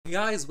Hey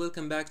guys,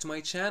 welcome back to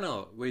my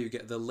channel, where you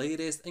get the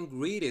latest and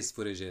greatest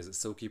footages,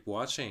 so keep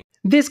watching.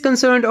 This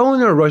concerned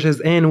owner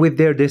rushes in with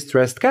their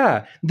distressed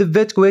cat. The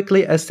vet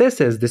quickly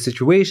assesses the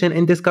situation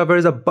and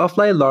discovers a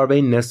botfly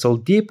larvae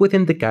nestled deep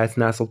within the cat's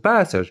nasal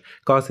passage,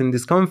 causing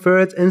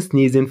discomfort and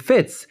sneezing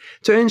fits.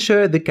 To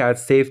ensure the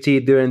cat's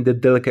safety during the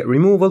delicate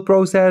removal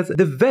process,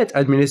 the vet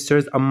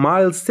administers a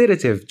mild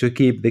sedative to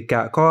keep the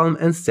cat calm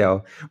and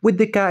still. With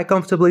the cat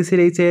comfortably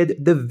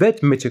sedated, the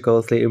vet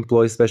meticulously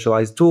employs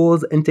specialized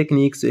tools and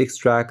techniques to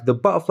extract the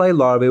botfly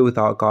larvae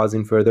without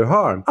causing further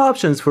harm.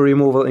 Options for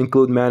removal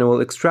include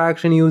manual extraction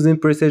using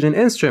precision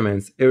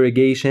instruments,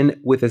 irrigation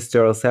with a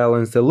sterile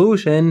saline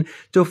solution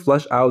to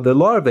flush out the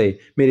larvae,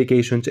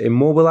 medication to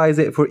immobilize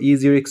it for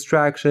easier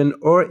extraction,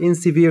 or in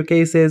severe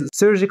cases,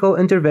 surgical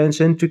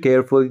intervention to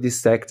carefully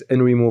dissect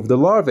and remove the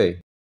larvae.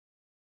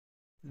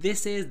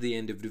 This is the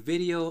end of the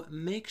video.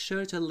 Make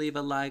sure to leave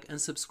a like and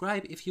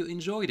subscribe if you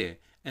enjoyed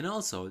it. And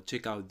also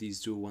check out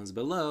these two ones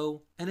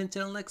below. And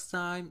until next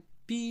time,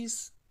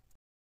 peace!